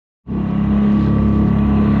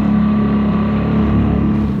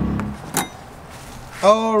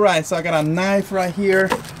Alright, so I got a knife right here.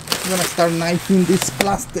 I'm gonna start knifing this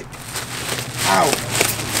plastic. Ow!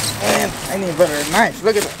 Man, I need a better knife.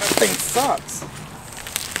 Look at that, that thing sucks.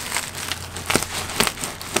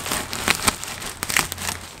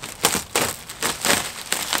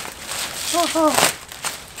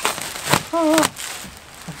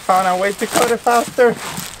 I found a way to cut it faster.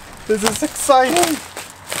 This is exciting.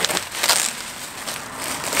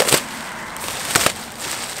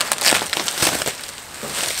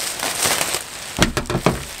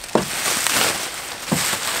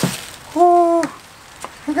 Oh,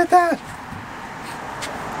 look at that.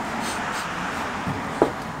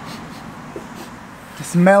 The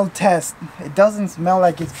smell test. It doesn't smell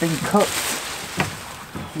like it's been cooked.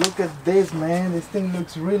 Look at this, man. This thing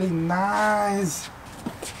looks really nice.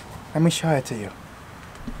 Let me show it to you.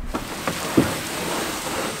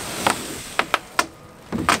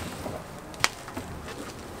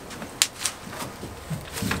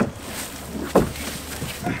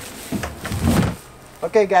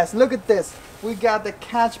 Okay guys, look at this. We got the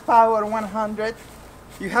Catch Power 100.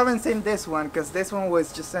 You haven't seen this one because this one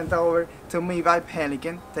was just sent over to me by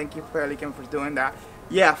Pelican. Thank you, Pelican, for doing that.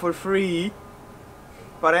 Yeah, for free.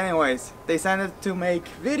 But anyways, they sent it to make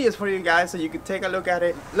videos for you guys so you could take a look at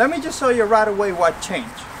it. Let me just show you right away what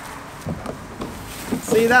changed.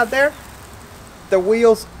 See that there? The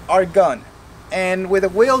wheels are gone. And with the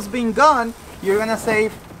wheels being gone, you're gonna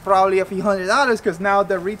save probably a few $100 because now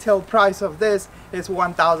the retail price of this is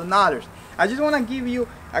 $1,000. I just want to give you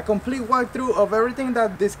a complete walkthrough of everything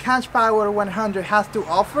that this Catch Power 100 has to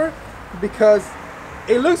offer because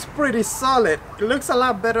it looks pretty solid. It looks a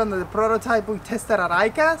lot better than the prototype we tested at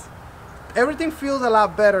ICAST. Everything feels a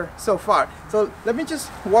lot better so far. So let me just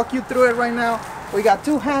walk you through it right now. We got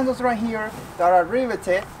two handles right here that are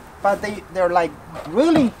riveted, but they're like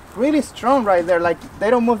really strong right there. Like they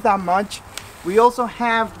don't move that much. We also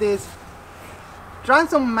have this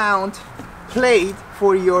transom mount plate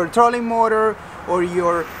for your trolling motor or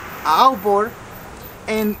your outboard.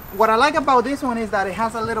 And what I like about this one is that it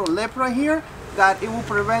has a little lip right here that it will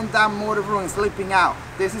prevent that motor from slipping out.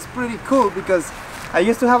 This is pretty cool because I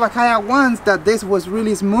used to have a kayak once that this was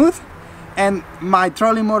really smooth and my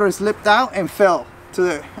trolling motor slipped out and fell to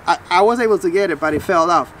the, I was able to get it, but it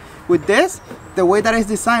fell off. With this, the way that it's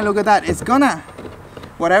designed, look at that, it's gonna,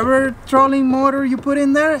 whatever trolling motor you put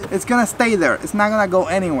in there, it's gonna stay there. It's not gonna go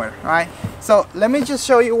anywhere, right? So let me just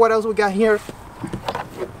show you what else we got here.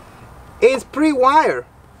 It's pre-wired,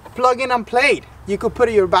 plug in and played. You could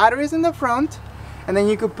put your batteries in the front and then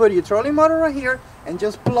you could put your trolling motor right here and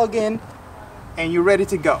just plug in and you're ready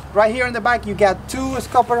to go. Right here in the back you got two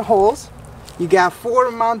scupper holes. You got four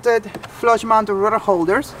mounted, flush mounted rudder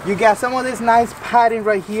holders. You got some of this nice padding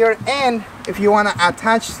right here, and if you want to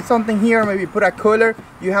attach something here, maybe put a cooler,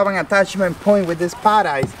 you have an attachment point with this pad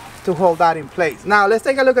eyes to hold that in place. Now let's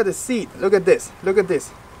take a look at the seat. Look at this, look at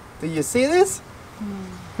this. Do you see this?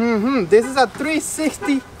 This is a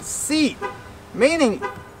 360 seat, meaning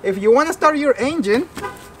if you want to start your engine,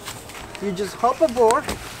 you just hop aboard.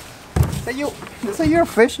 Say you're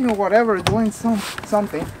fishing or whatever, doing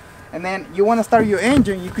something, and then you want to start your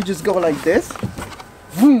engine, you could just go like this,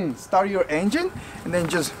 boom, start your engine, and then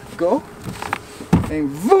just go, and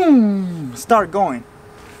boom, start going.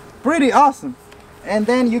 Pretty awesome. And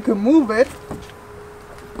then you can move it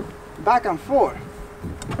back and forth.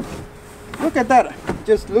 Look at that.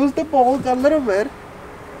 Just lose the bolt a little bit,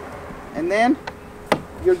 and then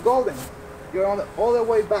you're golden. You're on all the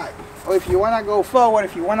way back. Or if you want to go forward,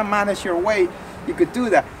 if you want to manage your weight, you could do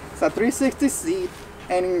that. It's a 360 seat,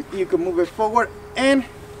 and you can move it forward and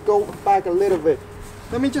go back a little bit.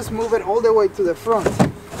 Let me just move it all the way to the front.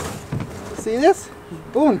 See this?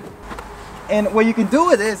 Boom. And what you can do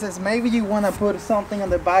with this is maybe you want to put something on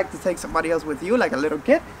the back to take somebody else with you, like a little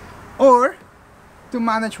kid, or to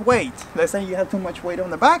manage weight. Let's say you have too much weight on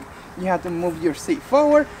the back, you have to move your seat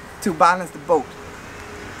forward to balance the boat.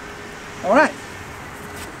 All right.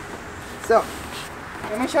 So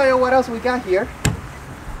let me show you what else we got here.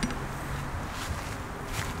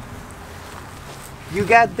 You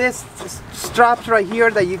got this straps right here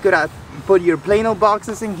that you could put your plano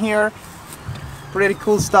boxes in here. Pretty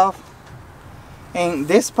cool stuff. And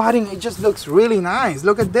this padding, it just looks really nice.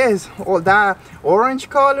 Look at this, all that orange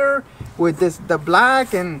color with the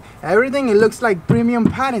black and everything. It looks like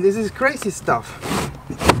premium padding. This is crazy stuff.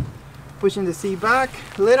 Pushing the seat back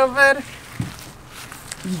a little bit.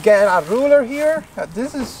 You get a ruler here.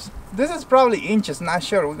 This is probably inches, not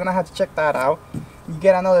sure. We're gonna have to check that out. You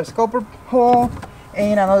get another scupper hole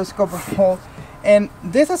and another scupper hole. And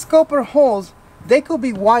these scupper holes, they could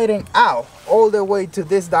be widened out all the way to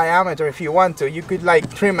this diameter if you want to. You could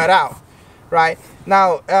like trim it out. right?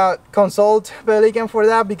 Now consult Pelican for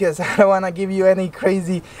that, because I don't want to give you any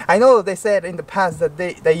crazy. I know they said in the past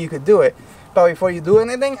that you could do it, but before you do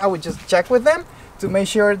anything, I would just check with them to make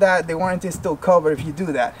sure that the warranty is still covered if you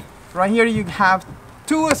do that. Right here you have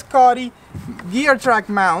two Scotty gear track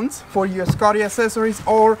mounts for your Scotty accessories,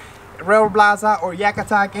 or Rail Blaza or Yak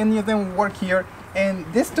Attack, any of them work here. And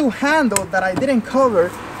these two handles that I didn't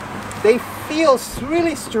cover, they feel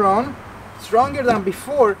really strong, stronger than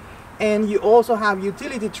before. And you also have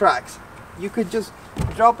utility tracks. You could just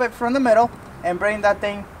drop it from the middle and bring that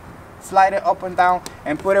thing, slide it up and down,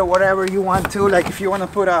 and put it wherever you want to. Like if you want to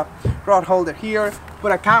put a rod holder here,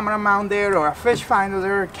 put a camera mount there, or a fish finder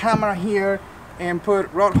there, camera here, and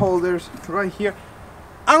put rod holders right here.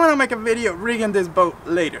 I'm gonna make a video rigging this boat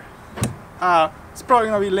later. It's probably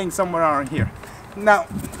gonna be linked somewhere around here. Now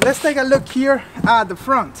let's take a look here at the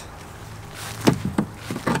front.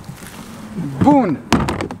 Boom!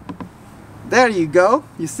 There you go.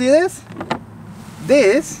 You see this?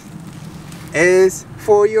 This is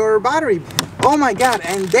for your battery. Oh my god,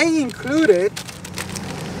 and they included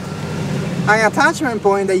an attachment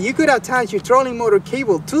point that you could attach your trolling motor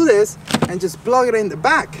cable to this and just plug it in the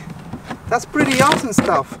back. That's pretty awesome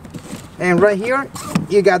stuff. And right here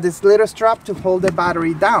you got this little strap to hold the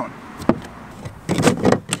battery down.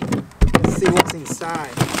 Let's see what's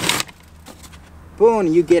inside. Boom,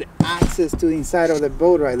 you get access to the inside of the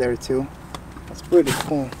boat right there too. That's pretty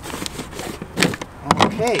cool.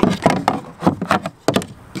 Okay.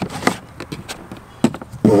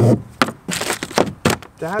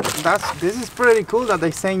 This is pretty cool that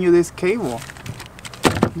they send you this cable.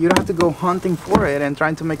 You don't have to go hunting for it and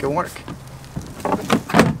trying to make it work.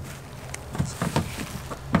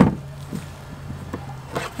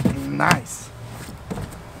 Nice.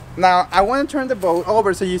 Now I want to turn the boat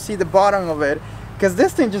over so you see the bottom of it, because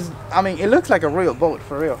this thing just, I mean, it looks like a real boat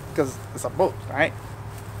for real, because it's a boat, right?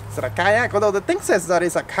 Is it a kayak? Although the thing says that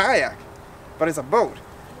it's a kayak, but it's a boat.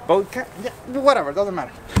 Yeah, whatever, doesn't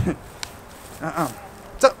matter.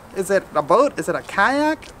 So, is it a boat? Is it a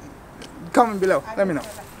kayak? Comment below, let me know.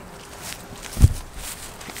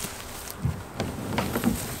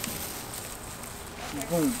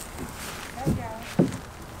 Boom.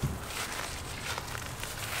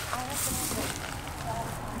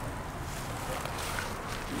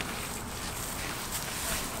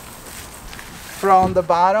 From the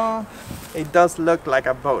bottom, it does look like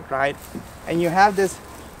a boat, right? And you have this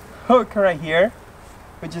hook right here,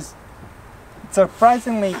 which is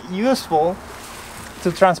surprisingly useful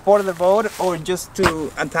to transport the boat, or just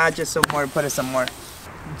to attach it somewhere, put it somewhere.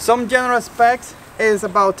 Some general specs is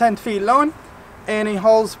about 10 feet long, and it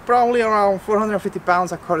holds probably around 450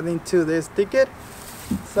 pounds according to this ticket.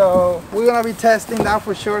 So we're gonna be testing that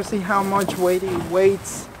for sure, see how much weight it weighs,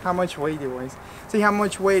 see how much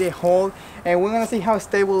weight it holds, and we're gonna see how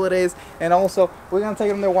stable it is. And also we're gonna take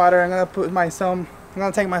it in the water. I'm gonna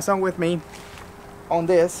take my son with me on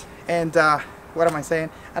this. And what am I saying?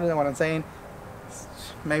 I don't know what I'm saying.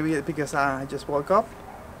 Maybe it's because I just woke up.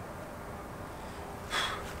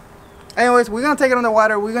 Anyways, we're gonna take it on the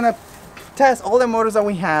water. We're gonna test all the motors that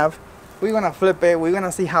we have. We're gonna flip it. We're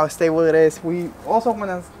gonna see how stable it is. We also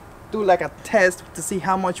wanna do like a test to see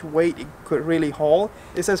how much weight it could really hold.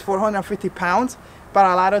 It says 450 pounds, but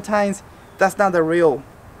a lot of times that's not the real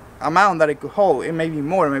amount that it could hold. It may be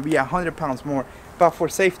more, maybe 100 pounds more. But for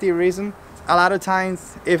safety reason, a lot of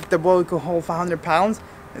times if the boat could hold 500 pounds,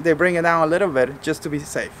 they bring it down a little bit just to be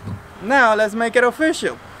safe. Now let's make it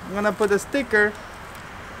official. I'm gonna put the sticker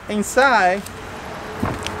inside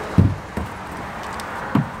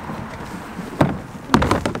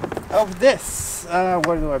of this.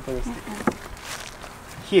 Where do I put the sticker?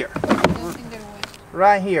 Here.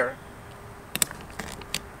 Right here.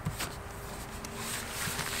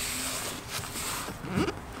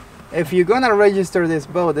 If you're gonna register this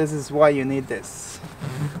boat, this is why you need this.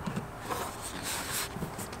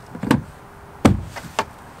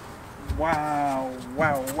 Wow,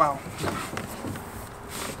 wow, wow.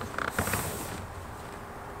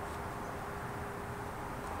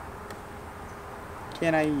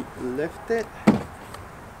 Can I lift it?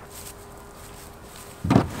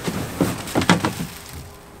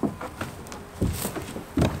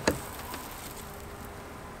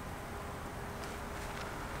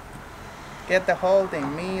 Get the whole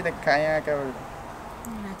thing, me, the kayak, everything.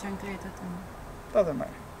 Doesn't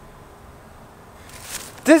matter.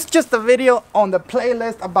 This is just a video on the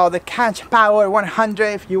playlist about the Catch Power 100.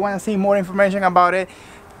 If you want to see more information about it,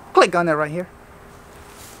 click on it right here.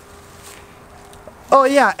 Oh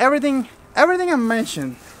yeah, everything I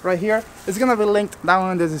mentioned right here is gonna be linked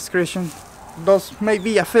down in the description. Those may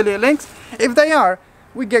be affiliate links. If they are,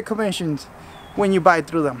 we get commissions when you buy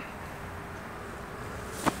through them.